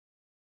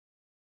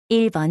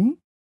1번.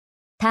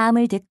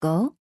 다음을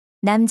듣고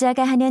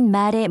남자가 하는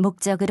말의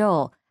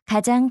목적으로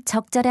가장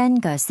적절한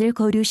것을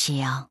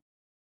고르시오.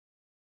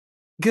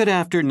 Good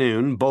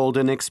afternoon,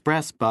 Bolden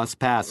Express bus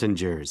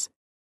passengers.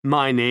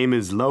 My name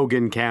is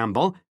Logan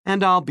Campbell,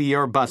 and I'll be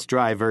your bus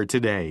driver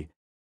today.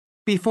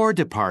 Before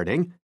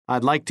departing,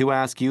 I'd like to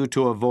ask you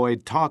to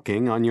avoid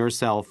talking on your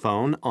cell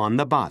phone on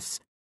the bus.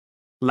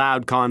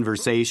 Loud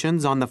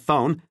conversations on the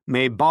phone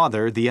may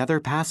bother the other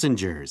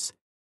passengers.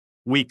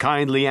 We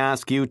kindly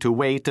ask you to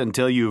wait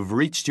until you've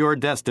reached your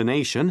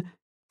destination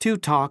to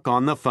talk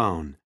on the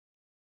phone.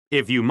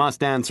 If you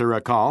must answer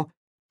a call,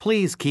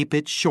 please keep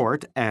it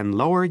short and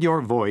lower your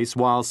voice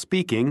while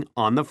speaking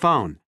on the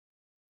phone.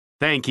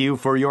 Thank you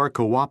for your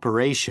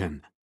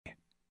cooperation.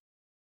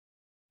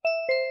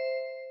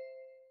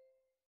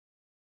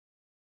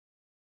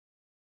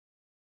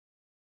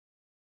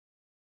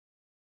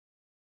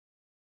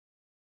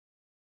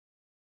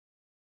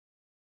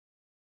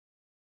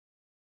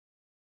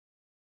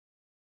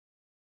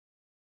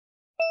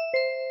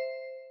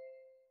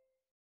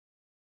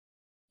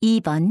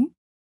 (2번)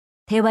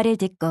 대화를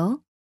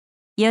듣고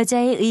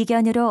여자의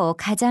의견으로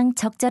가장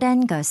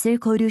적절한 것을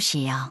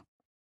고르시오.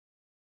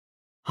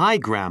 Hi,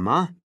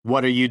 Grandma.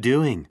 What are you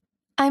doing?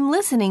 I'm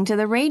listening to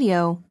the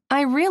radio.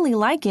 I really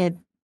like it.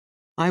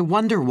 I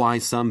wonder why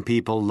some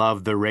people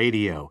love the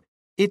radio.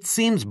 It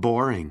seems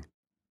boring.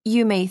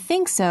 You may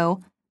think so,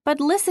 but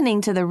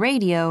listening to the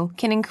radio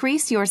can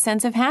increase your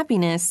sense of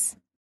happiness.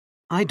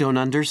 I don't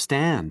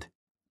understand.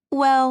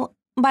 Well,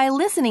 by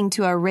listening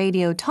to a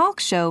radio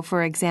talk show,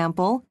 for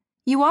example,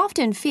 you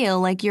often feel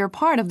like you're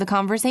part of the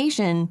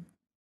conversation.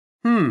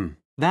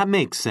 That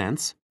makes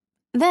sense.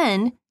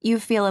 Then, you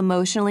feel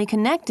emotionally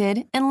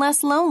connected and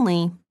less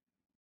lonely.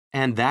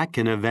 And that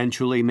can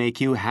eventually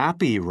make you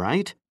happy,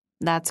 right?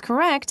 That's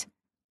correct.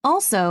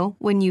 Also,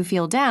 when you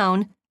feel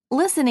down,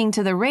 listening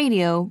to the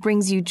radio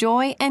brings you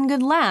joy and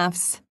good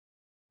laughs.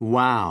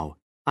 Wow,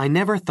 I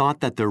never thought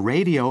that the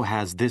radio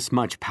has this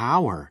much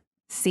power.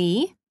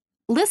 See?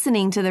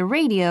 Listening to the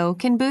radio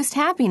can boost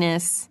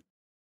happiness.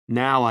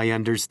 Now I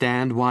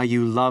understand why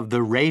you love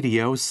the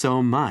radio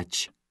so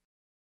much.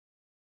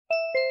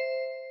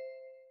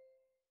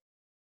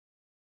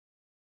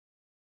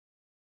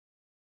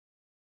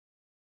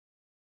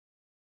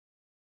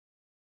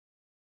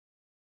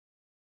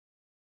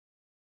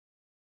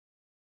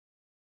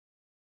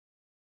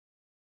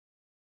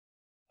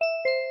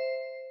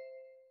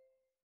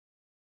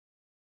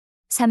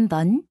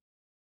 (3번)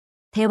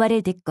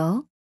 대화를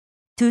듣고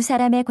두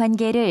사람의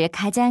관계를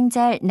가장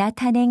잘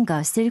나타낸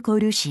것을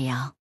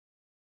고르시오.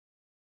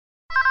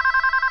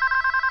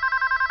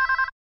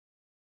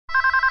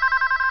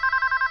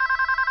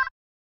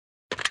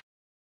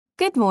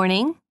 Good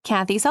morning.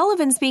 Kathy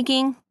Sullivan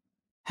speaking.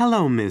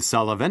 Hello, Miss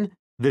Sullivan.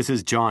 This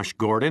is Josh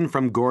Gordon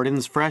from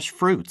Gordon's Fresh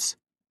Fruits.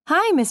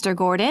 Hi, Mr.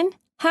 Gordon.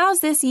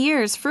 How's this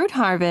year's fruit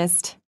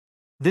harvest?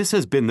 This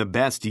has been the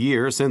best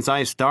year since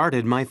I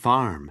started my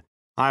farm.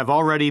 I've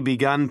already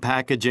begun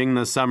packaging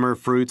the summer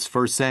fruits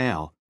for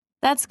sale.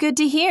 That's good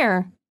to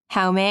hear.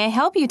 How may I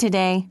help you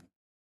today?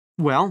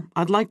 Well,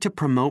 I'd like to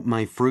promote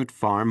my fruit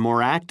farm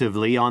more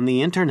actively on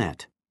the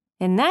internet.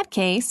 In that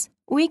case,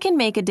 we can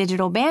make a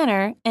digital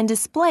banner and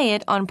display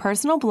it on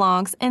personal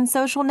blogs and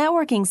social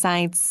networking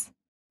sites.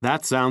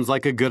 That sounds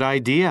like a good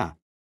idea.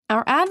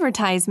 Our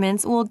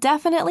advertisements will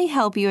definitely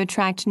help you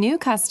attract new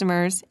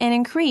customers and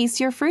increase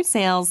your fruit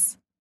sales.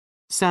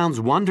 Sounds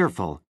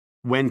wonderful.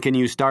 When can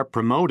you start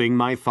promoting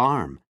my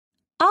farm?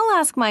 I'll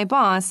ask my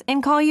boss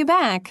and call you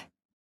back.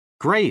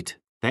 Great.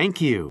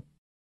 Thank you.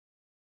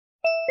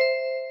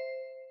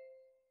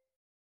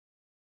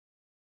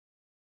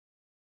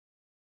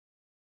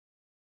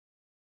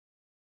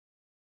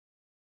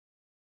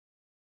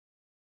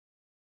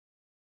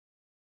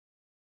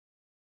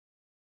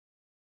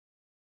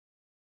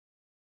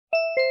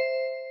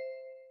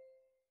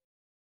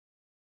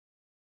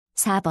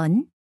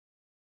 (4번)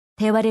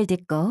 대화를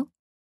듣고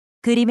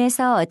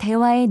그림에서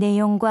대화의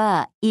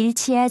내용과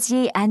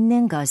일치하지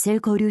않는 것을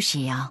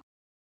고르시오.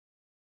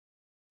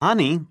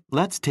 Honey,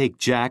 let's take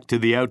Jack to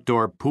the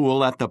outdoor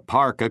pool at the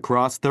park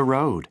across the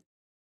road.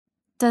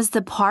 Does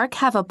the park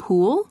have a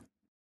pool?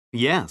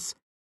 Yes.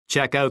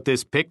 Check out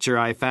this picture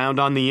I found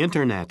on the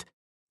internet.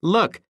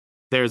 Look,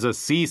 there's a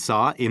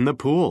seesaw in the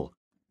pool.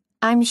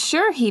 I'm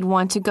sure he'd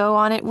want to go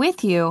on it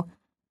with you.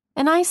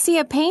 And I see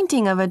a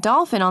painting of a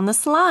dolphin on the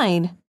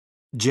slide.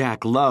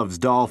 Jack loves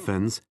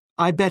dolphins.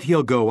 I bet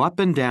he'll go up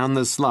and down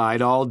the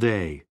slide all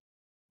day.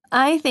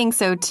 I think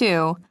so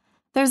too.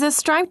 There's a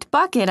striped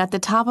bucket at the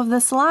top of the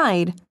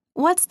slide.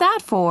 What's that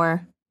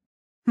for?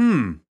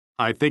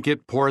 I think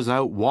it pours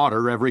out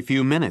water every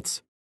few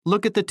minutes.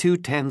 Look at the two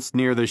tents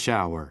near the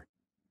shower.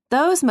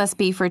 Those must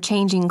be for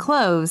changing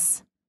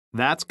clothes.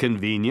 That's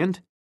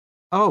convenient.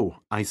 Oh,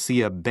 I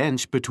see a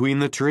bench between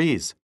the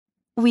trees.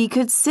 We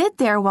could sit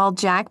there while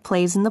Jack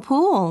plays in the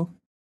pool.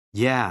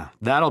 Yeah,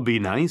 that'll be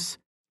nice.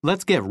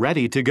 Let's get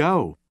ready to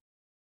go.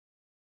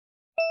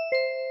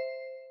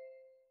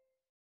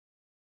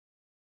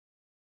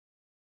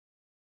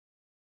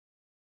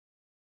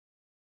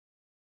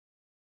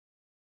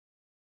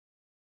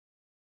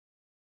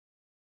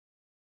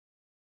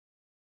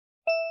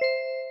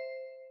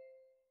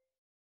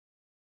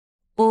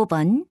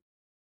 5번.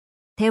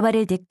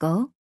 대화를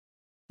듣고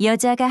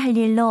여자가 할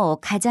일로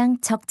가장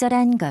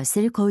적절한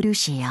것을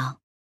고르시오.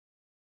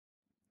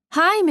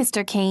 Hi,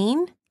 Mr.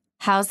 Kane.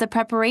 How's the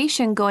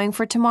preparation going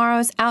for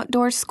tomorrow's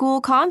outdoor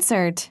school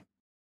concert?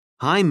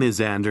 Hi,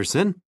 Ms.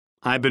 Anderson.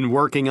 I've been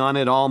working on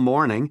it all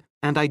morning,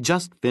 and I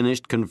just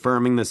finished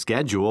confirming the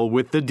schedule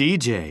with the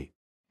DJ.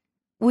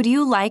 Would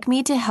you like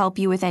me to help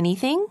you with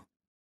anything?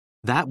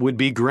 That would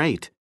be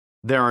great.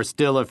 There are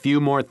still a few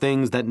more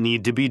things that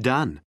need to be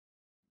done.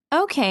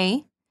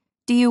 Okay.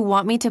 Do you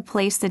want me to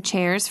place the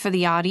chairs for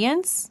the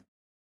audience?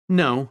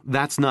 No,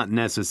 that's not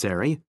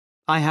necessary.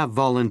 I have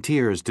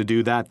volunteers to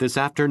do that this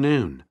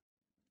afternoon.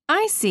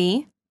 I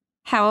see.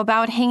 How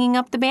about hanging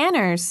up the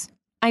banners?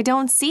 I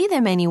don't see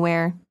them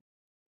anywhere.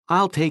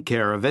 I'll take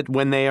care of it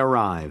when they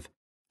arrive.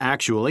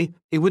 Actually,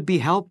 it would be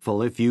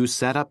helpful if you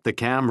set up the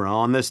camera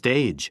on the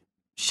stage.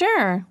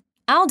 Sure,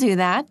 I'll do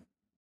that.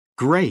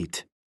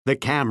 Great. The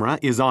camera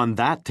is on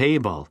that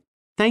table.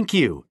 Thank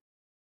you.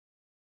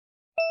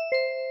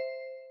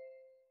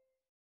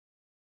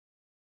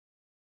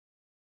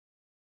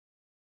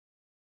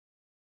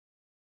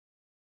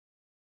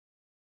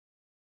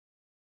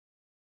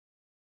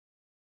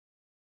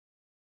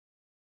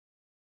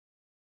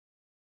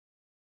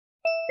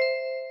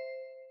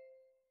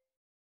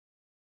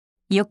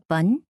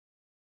 (6번)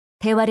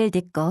 대화를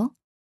듣고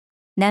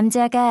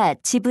남자가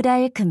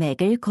지불할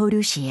금액을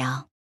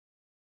고르시오.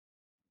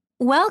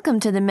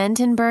 Welcome to the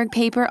Mentenberg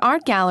Paper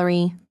Art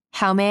Gallery.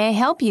 How may I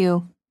help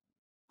you?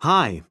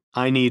 Hi,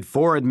 I need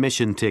 4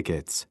 admission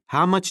tickets.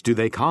 How much do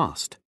they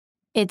cost?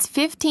 It's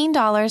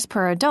 $15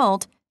 per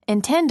adult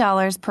and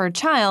 $10 per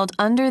child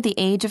under the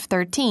age of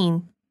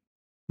 13.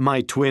 My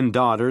twin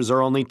daughters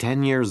are only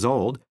 10 years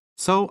old,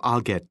 so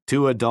I'll get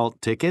 2 adult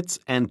tickets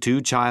and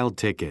 2 child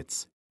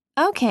tickets.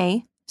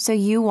 Okay, so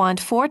you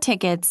want 4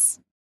 tickets.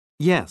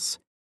 Yes.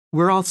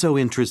 We're also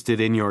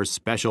interested in your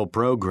special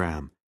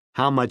program.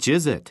 How much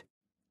is it?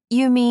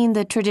 You mean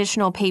the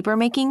traditional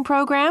paper-making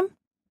program?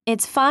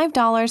 It's $5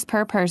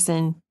 per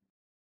person.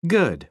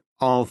 Good.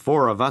 All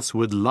 4 of us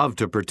would love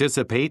to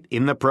participate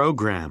in the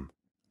program.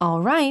 All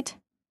right.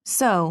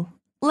 So,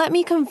 let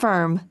me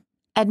confirm.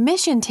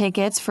 Admission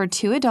tickets for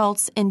 2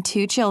 adults and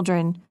 2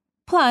 children,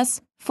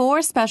 plus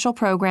 4 special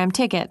program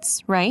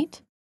tickets,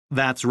 right?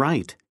 That's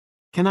right.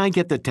 Can I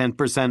get the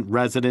 10%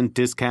 resident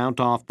discount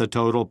off the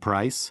total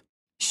price?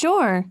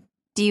 Sure.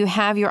 Do you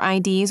have your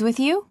IDs with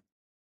you?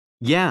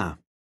 Yeah.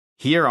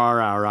 Here are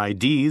our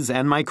IDs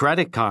and my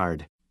credit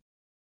card.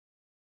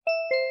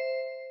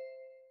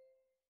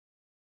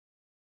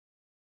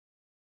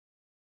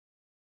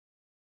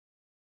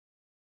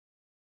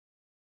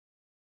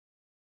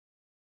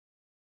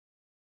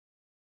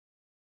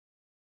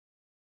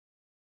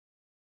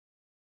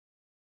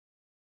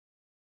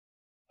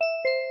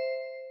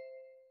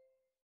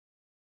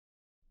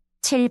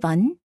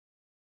 (7번)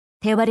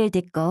 대화를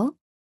듣고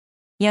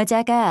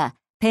여자가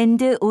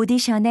밴드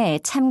오디션에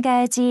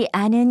참가하지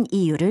않은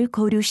이유를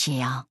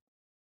고르시오.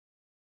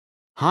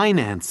 Hi,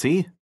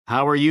 Nancy.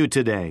 How are you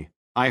today?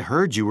 I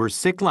heard you were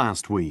sick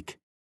last week.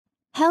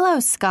 Hello,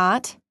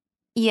 Scott.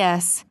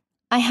 Yes,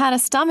 I had a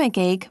stomach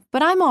ache,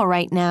 but I'm all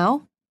right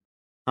now.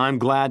 I'm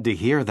glad to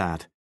hear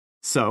that.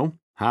 So,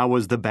 how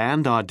was the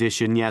band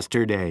audition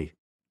yesterday?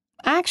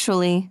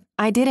 Actually,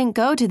 I didn't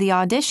go to the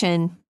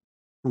audition.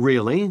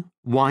 Really?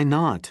 Why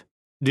not?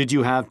 Did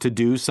you have to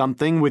do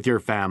something with your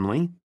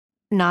family?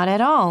 Not at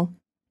all.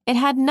 It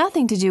had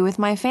nothing to do with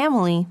my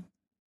family.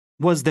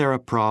 Was there a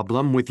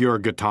problem with your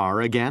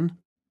guitar again?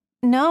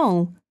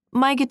 No,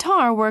 my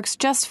guitar works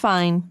just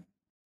fine.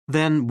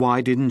 Then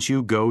why didn't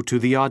you go to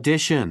the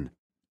audition?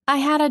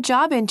 I had a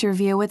job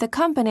interview with a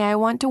company I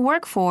want to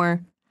work for.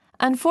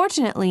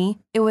 Unfortunately,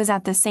 it was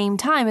at the same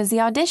time as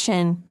the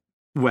audition.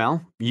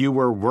 Well, you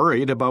were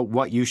worried about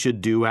what you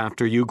should do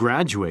after you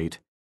graduate.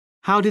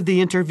 How did the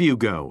interview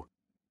go?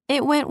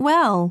 It went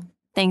well.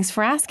 Thanks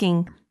for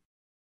asking.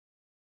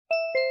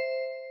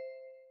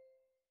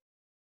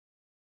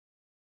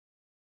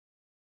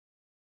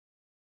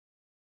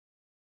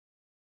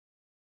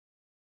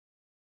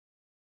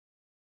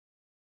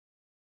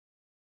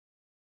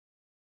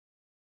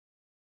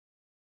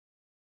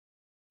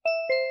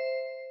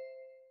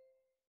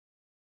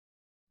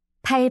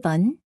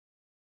 (8번)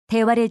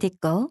 대화를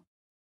듣고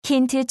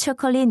힌트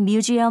초콜릿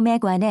뮤지엄에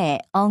관해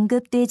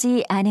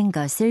언급되지 않은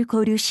것을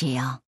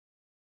고르시오.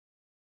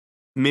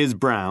 Ms.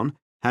 Brown,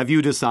 have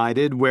you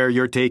decided where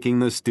you're taking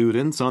the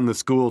students on the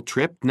school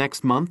trip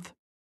next month?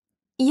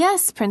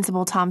 Yes,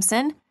 Principal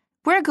Thompson.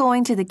 We're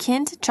going to the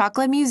Kint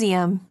Chocolate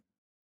Museum.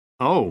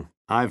 Oh,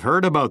 I've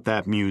heard about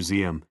that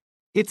museum.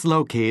 It's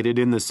located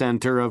in the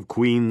center of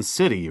Queen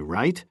City,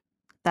 right?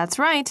 That's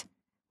right.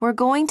 We're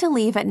going to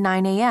leave at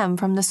 9 a.m.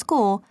 from the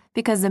school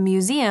because the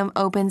museum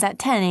opens at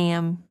 10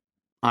 a.m.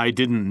 I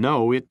didn't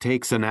know it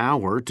takes an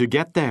hour to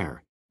get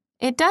there.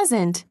 It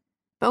doesn't,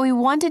 but we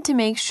wanted to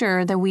make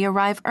sure that we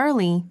arrive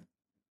early.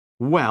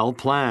 Well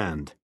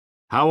planned.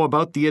 How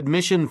about the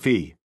admission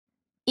fee?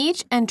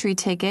 Each entry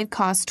ticket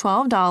costs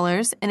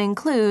 $12 and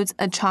includes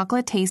a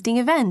chocolate tasting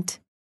event.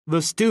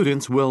 The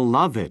students will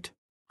love it.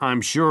 I'm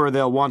sure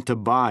they'll want to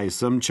buy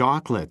some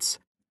chocolates.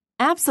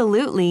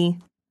 Absolutely.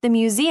 The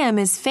museum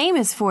is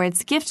famous for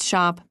its gift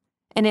shop,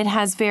 and it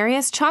has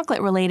various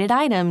chocolate-related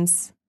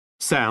items.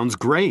 Sounds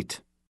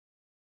great.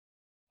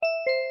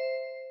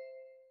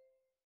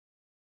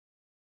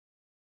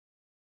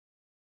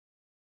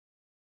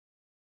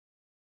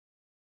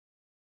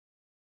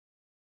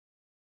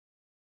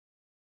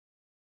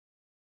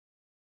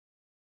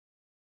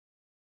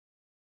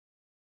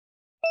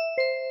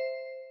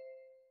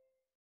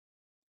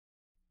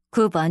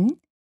 (9번)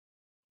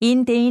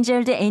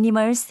 Endangered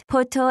Animals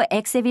포토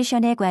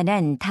엑시비션에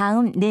관한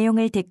다음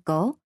내용을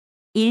듣고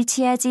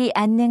일치하지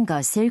않는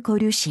것을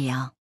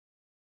고르시오.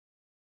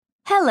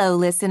 Hello,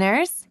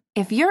 listeners.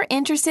 If you're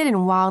interested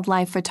in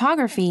wildlife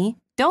photography,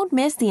 don't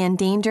miss the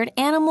Endangered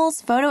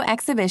Animals photo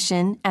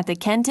exhibition at the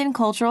Kenton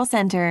Cultural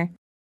Center.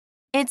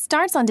 It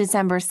starts on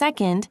December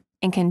 2nd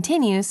and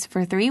continues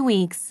for 3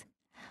 weeks.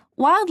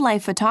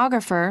 Wildlife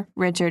photographer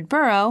Richard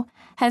Burrow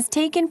has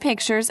taken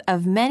pictures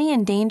of many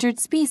endangered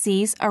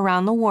species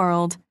around the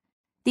world.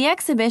 The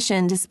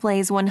exhibition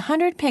displays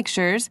 100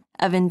 pictures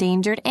of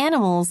endangered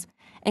animals,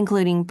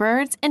 including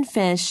birds and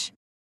fish.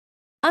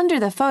 Under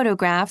the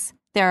photographs,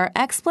 there are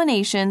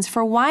explanations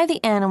for why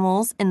the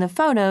animals in the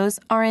photos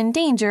are in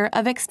danger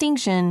of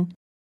extinction.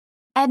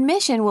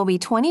 Admission will be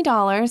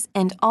 $20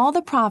 and all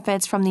the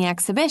profits from the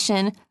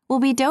exhibition will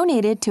be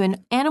donated to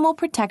an animal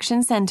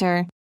protection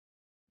center.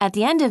 At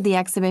the end of the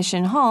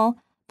exhibition hall,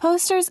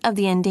 posters of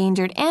the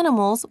endangered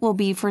animals will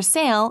be for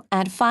sale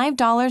at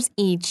 $5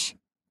 each.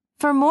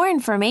 For more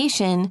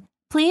information,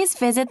 please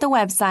visit the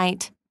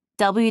website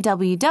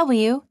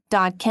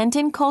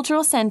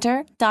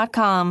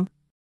www.kentonculturalcenter.com.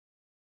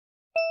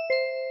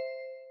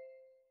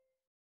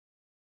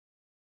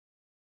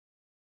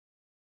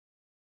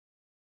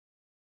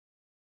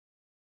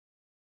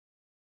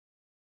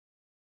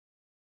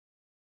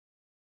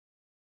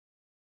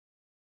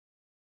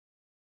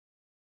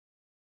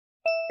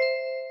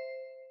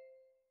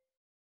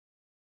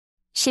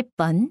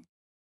 (10번)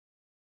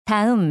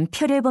 다음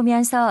표를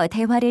보면서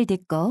대화를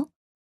듣고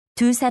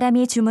두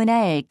사람이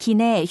주문할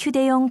기내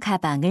휴대용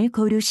가방을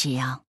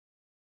고르시오.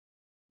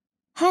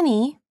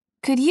 Honey,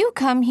 could you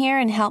come here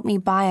and help me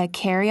buy a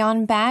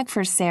carry-on bag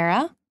for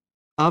Sarah?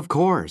 Of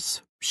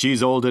course.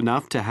 She's old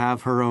enough to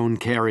have her own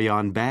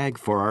carry-on bag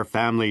for our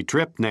family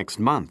trip next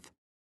month.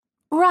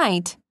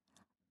 Right.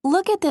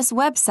 Look at this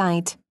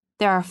website.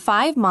 There are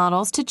 5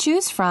 models to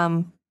choose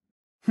from.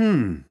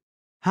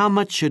 How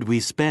much should we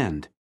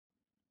spend?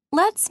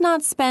 Let's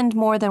not spend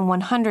more than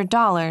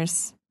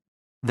 $100.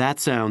 That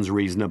sounds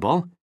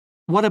reasonable.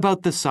 What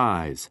about the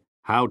size?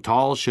 How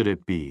tall should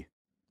it be?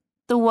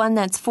 The one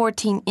that's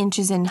 14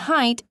 inches in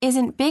height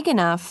isn't big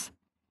enough.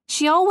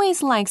 She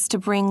always likes to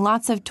bring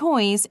lots of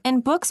toys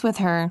and books with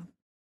her.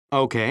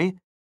 Okay.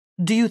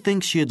 Do you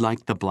think she'd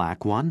like the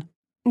black one?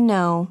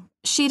 No,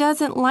 she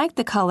doesn't like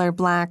the color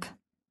black.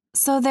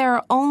 So there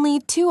are only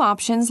 2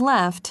 options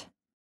left.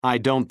 I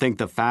don't think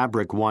the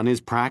fabric one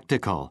is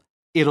practical.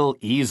 It'll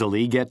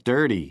easily get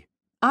dirty.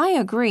 I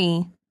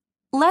agree.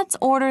 Let's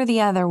order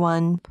the other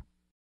one.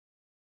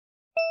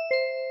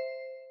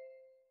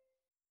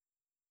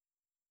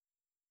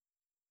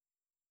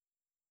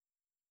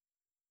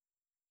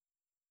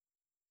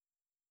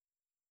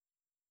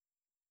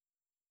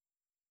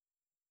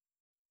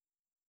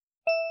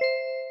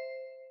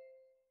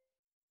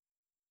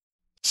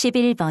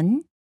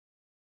 (11번)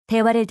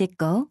 대화를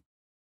듣고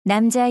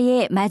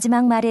남자의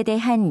마지막 말에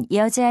대한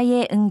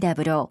여자의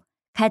응답으로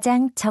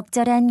가장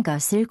적절한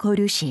것을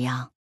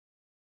고르시오.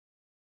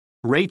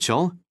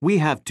 Rachel, we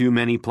have too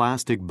many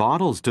plastic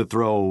bottles to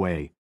throw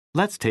away.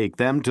 Let's take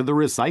them to the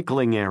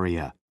recycling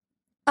area.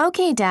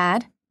 Okay,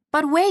 Dad.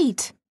 But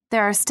wait.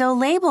 There are still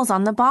labels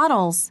on the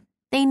bottles.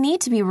 They need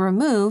to be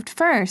removed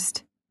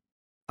first.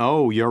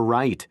 Oh, you're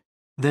right.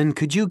 Then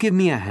could you give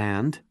me a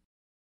hand?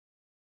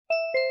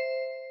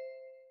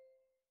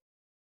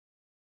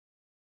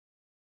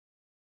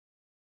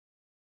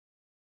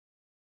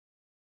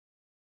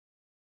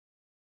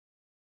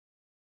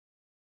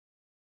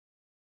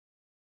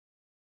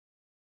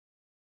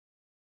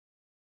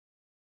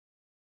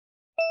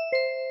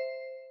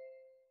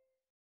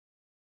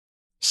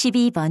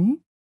 (12번)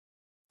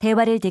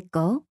 대화를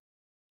듣고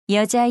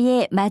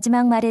여자의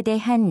마지막 말에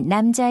대한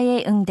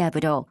남자의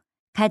응답으로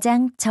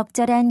가장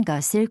적절한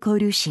것을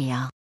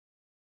고르시오.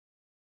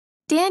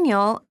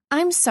 Daniel,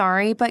 I'm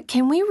sorry, but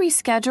can we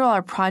reschedule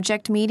our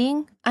project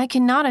meeting? I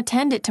cannot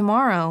attend it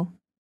tomorrow.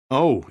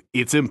 Oh,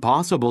 it's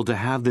impossible to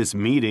have this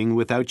meeting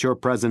without your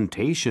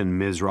presentation,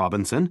 Ms.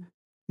 Robinson.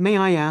 May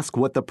I ask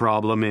what the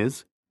problem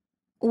is?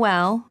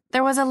 Well,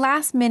 there was a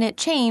last-minute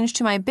change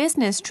to my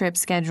business trip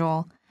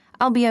schedule.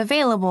 I'll be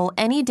available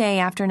any day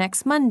after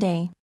next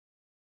Monday.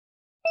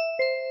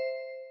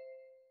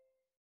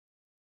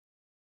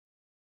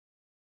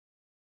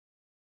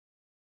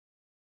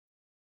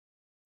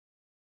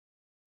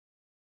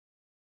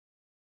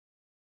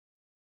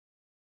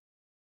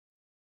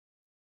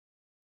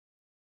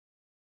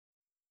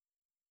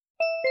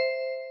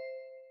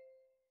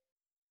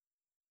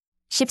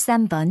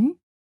 (13번)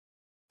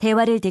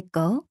 대화를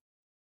듣고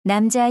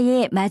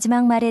남자의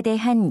마지막 말에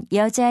대한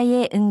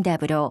여자의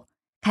응답으로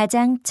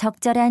가장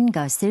적절한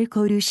것을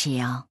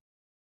고르시오.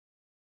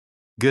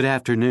 Good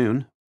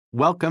afternoon.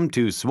 Welcome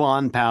to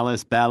Swan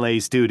Palace Ballet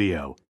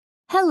Studio.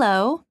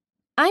 Hello.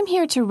 I'm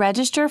here to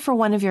register for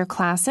one of your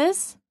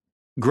classes.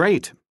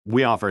 Great.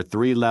 We offer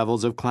 3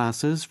 levels of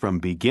classes from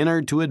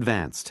beginner to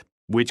advanced.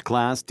 Which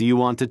class do you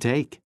want to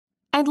take?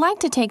 I'd like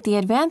to take the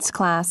advanced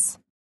class.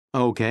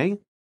 Okay.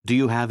 Do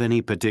you have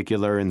any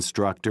particular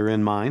instructor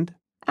in mind?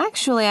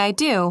 Actually, I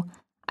do.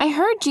 I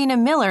heard Gina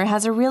Miller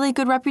has a really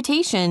good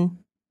reputation.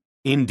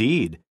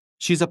 Indeed.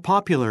 She's a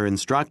popular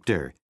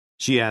instructor.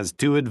 She has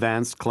 2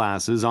 advanced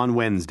classes on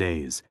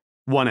Wednesdays,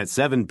 one at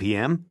 7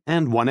 p.m.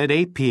 and one at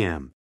 8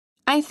 p.m.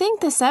 I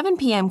think the 7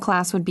 p.m.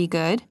 class would be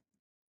good.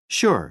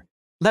 Sure.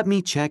 Let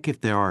me check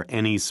if there are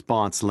any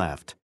spots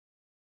left.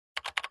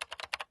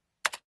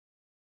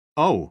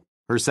 Oh,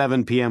 her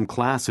 7 p.m.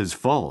 class is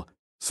full.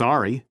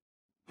 Sorry.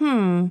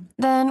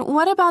 Then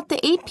what about the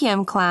 8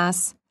 p.m.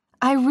 class?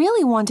 I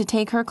really want to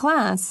take her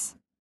class.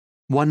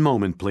 One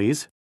moment,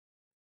 please.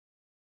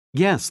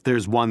 Yes,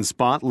 there's 1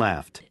 spot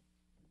left.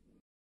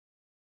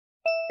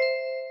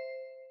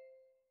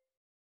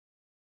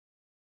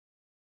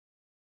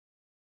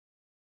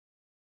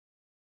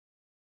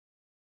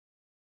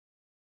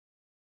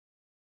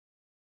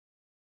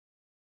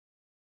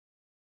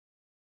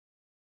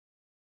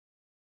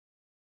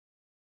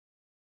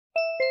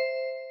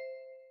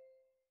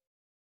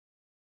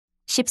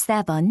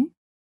 (14번)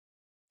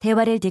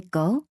 대화를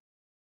듣고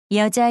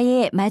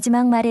여자의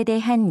마지막 말에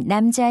대한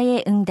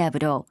남자의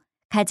응답으로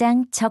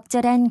가장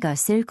적절한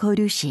것을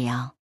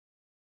고르시오.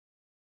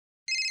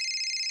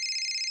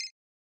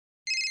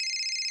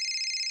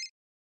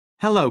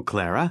 Hello,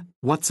 Clara.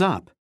 What's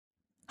up?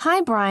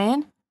 Hi,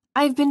 Brian.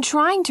 I've been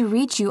trying to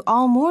reach you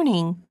all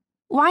morning.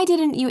 Why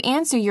didn't you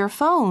answer your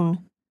phone?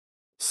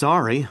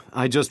 Sorry,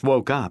 I just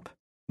woke up.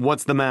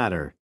 What's the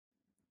matter?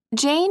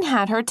 Jane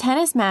had her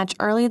tennis match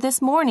early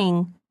this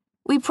morning.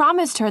 We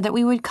promised her that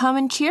we would come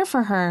and cheer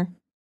for her.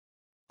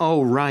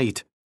 Oh,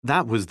 right.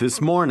 That was this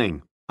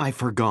morning. I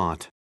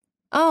forgot.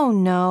 Oh,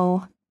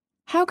 no.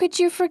 How could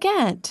you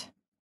forget?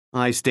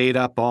 I stayed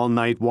up all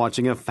night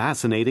watching a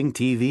fascinating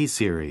TV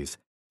series.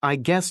 I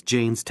guess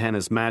Jane's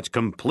tennis match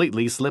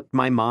completely slipped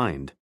my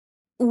mind.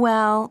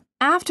 Well,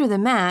 after the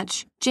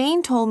match,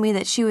 Jane told me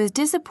that she was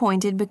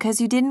disappointed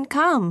because you didn't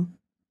come.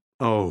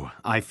 Oh,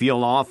 I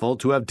feel awful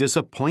to have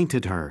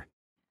disappointed her.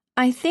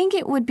 I think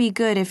it would be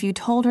good if you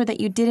told her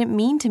that you didn't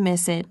mean to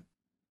miss it.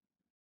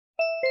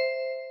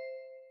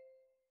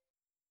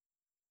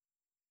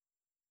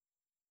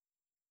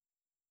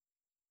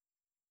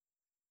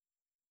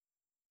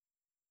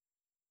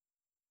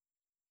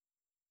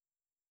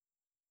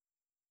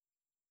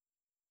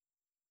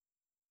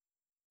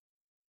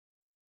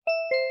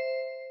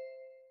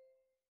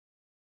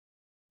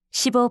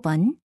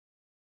 (15번)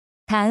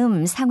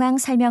 다음 상황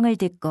설명을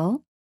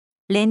듣고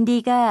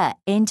랜디가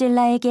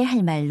앤젤라에게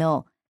할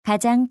말로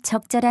가장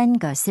적절한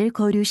것을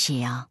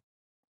고르시오.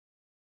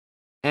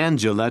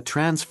 Angela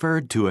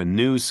transferred to a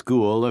new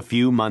school a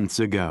few months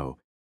ago.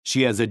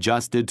 She has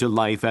adjusted to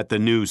life at the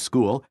new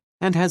school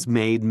and has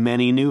made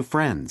many new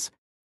friends.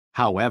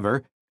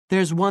 However,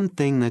 there's one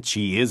thing that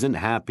she isn't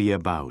happy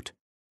about.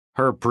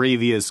 Her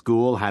previous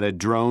school had a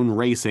drone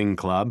racing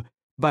club,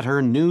 but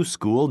her new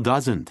school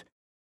doesn't.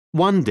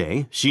 One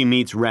day, she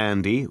meets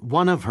Randy,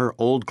 one of her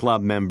old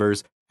club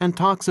members, and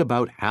talks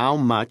about how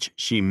much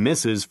she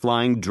misses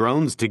flying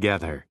drones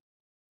together.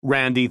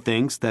 Randy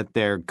thinks that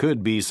there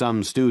could be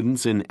some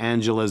students in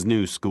Angela's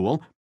new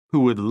school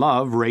who would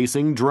love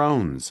racing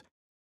drones.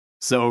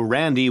 So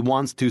Randy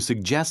wants to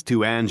suggest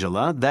to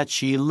Angela that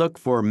she look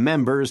for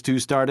members to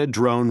start a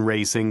drone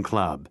racing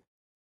club.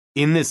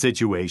 In this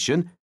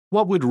situation,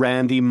 what would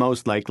Randy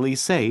most likely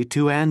say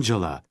to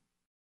Angela?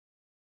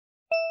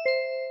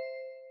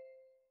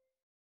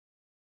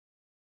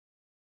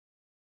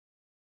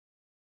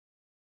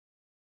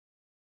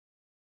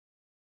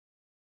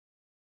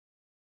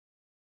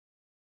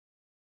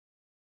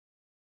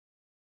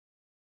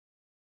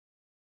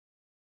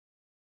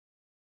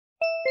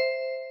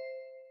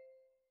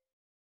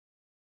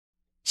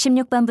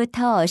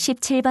 (16번부터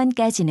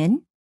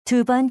 17번까지는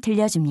 2번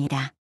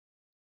들려줍니다.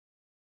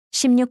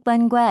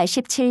 16번과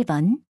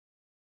 17번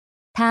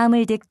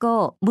다음을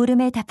듣고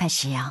물음에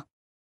답하시오.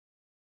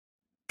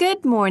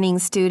 Good morning,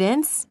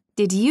 students.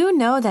 Did you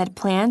know that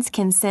plants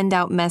can send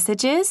out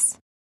messages?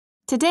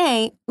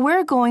 Today,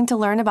 we're going to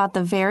learn about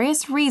the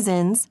various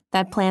reasons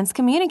that plants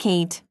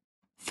communicate.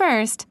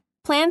 First,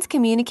 plants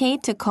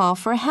communicate to call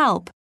for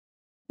help.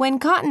 When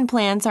cotton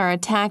plants are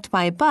attacked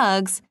by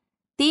bugs,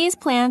 these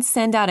plants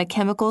send out a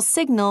chemical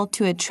signal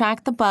to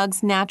attract the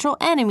bug's natural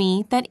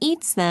enemy that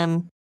eats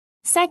them.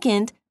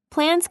 Second,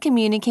 plants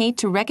communicate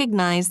to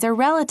recognize their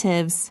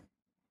relatives.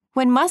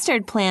 When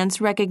mustard plants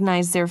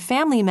recognize their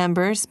family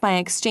members by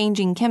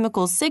exchanging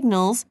chemical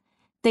signals,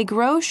 they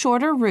grow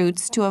shorter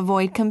roots to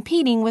avoid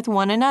competing with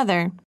one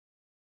another.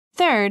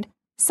 Third,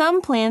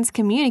 some plants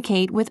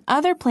communicate with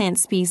other plant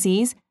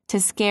species to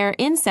scare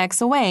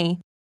insects away.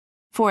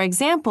 For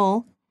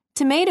example,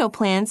 Tomato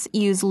plants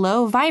use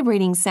low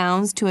vibrating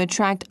sounds to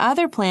attract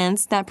other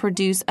plants that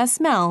produce a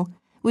smell,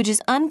 which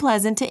is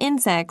unpleasant to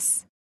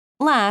insects.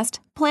 Last,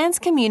 plants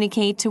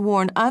communicate to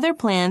warn other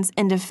plants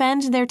and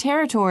defend their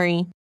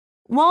territory.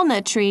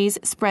 Walnut trees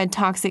spread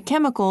toxic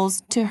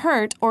chemicals to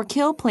hurt or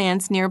kill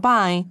plants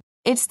nearby.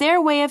 It's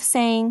their way of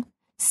saying,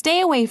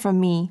 "Stay away from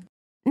me."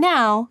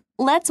 Now,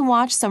 let's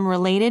watch some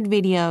related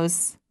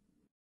videos.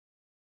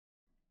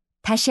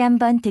 다시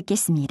한번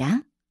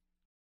듣겠습니다.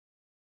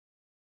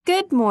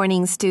 Good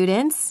morning,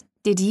 students.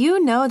 Did you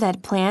know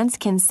that plants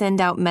can send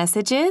out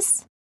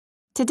messages?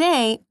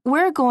 Today,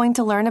 we're going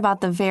to learn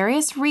about the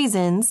various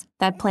reasons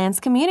that plants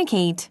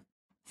communicate.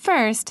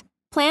 First,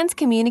 plants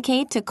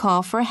communicate to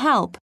call for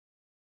help.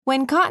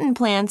 When cotton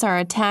plants are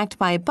attacked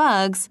by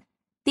bugs,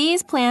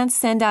 these plants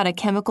send out a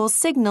chemical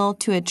signal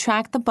to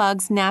attract the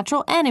bug's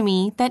natural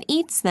enemy that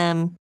eats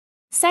them.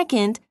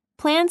 Second,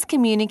 plants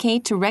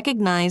communicate to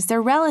recognize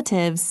their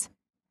relatives.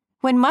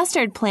 When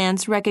mustard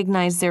plants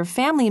recognize their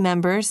family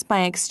members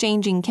by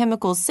exchanging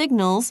chemical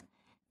signals,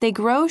 they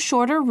grow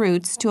shorter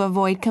roots to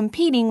avoid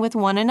competing with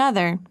one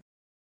another.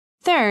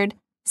 Third,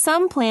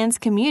 some plants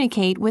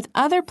communicate with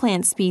other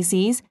plant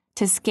species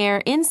to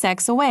scare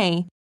insects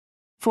away.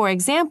 For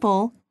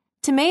example,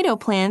 tomato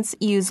plants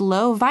use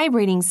low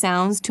vibrating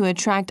sounds to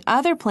attract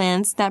other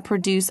plants that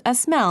produce a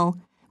smell,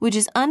 which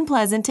is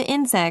unpleasant to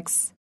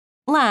insects.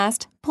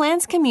 Last,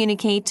 plants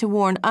communicate to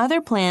warn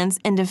other plants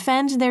and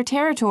defend their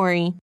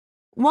territory.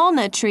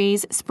 Walnut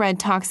trees spread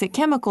toxic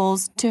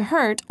chemicals to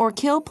hurt or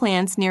kill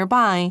plants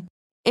nearby.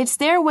 It's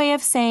their way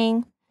of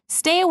saying,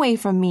 "Stay away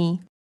from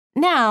me."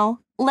 Now,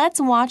 let's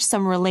watch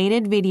some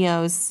related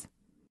videos.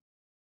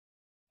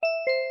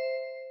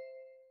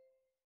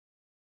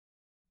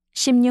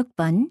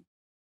 16번.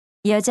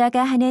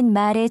 여자가 하는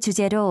말의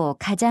주제로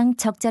가장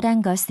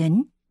적절한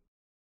것은?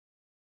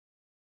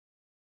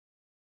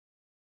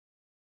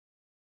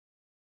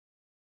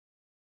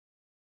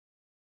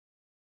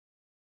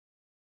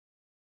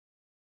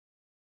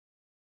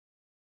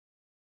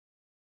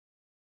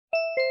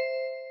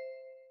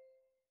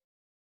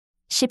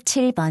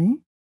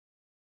 17번.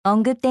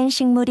 언급된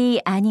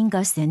식물이 아닌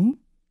것은?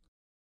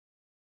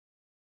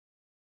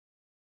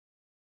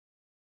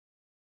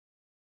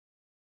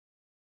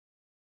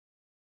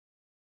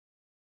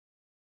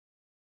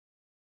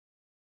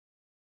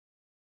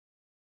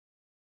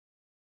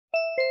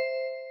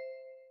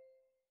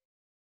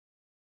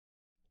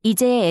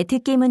 '이제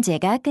듣기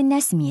문제가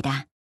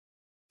끝났습니다.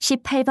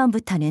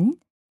 18번부터는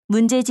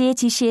문제지의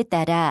지시에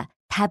따라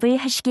답을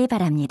하시기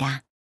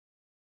바랍니다.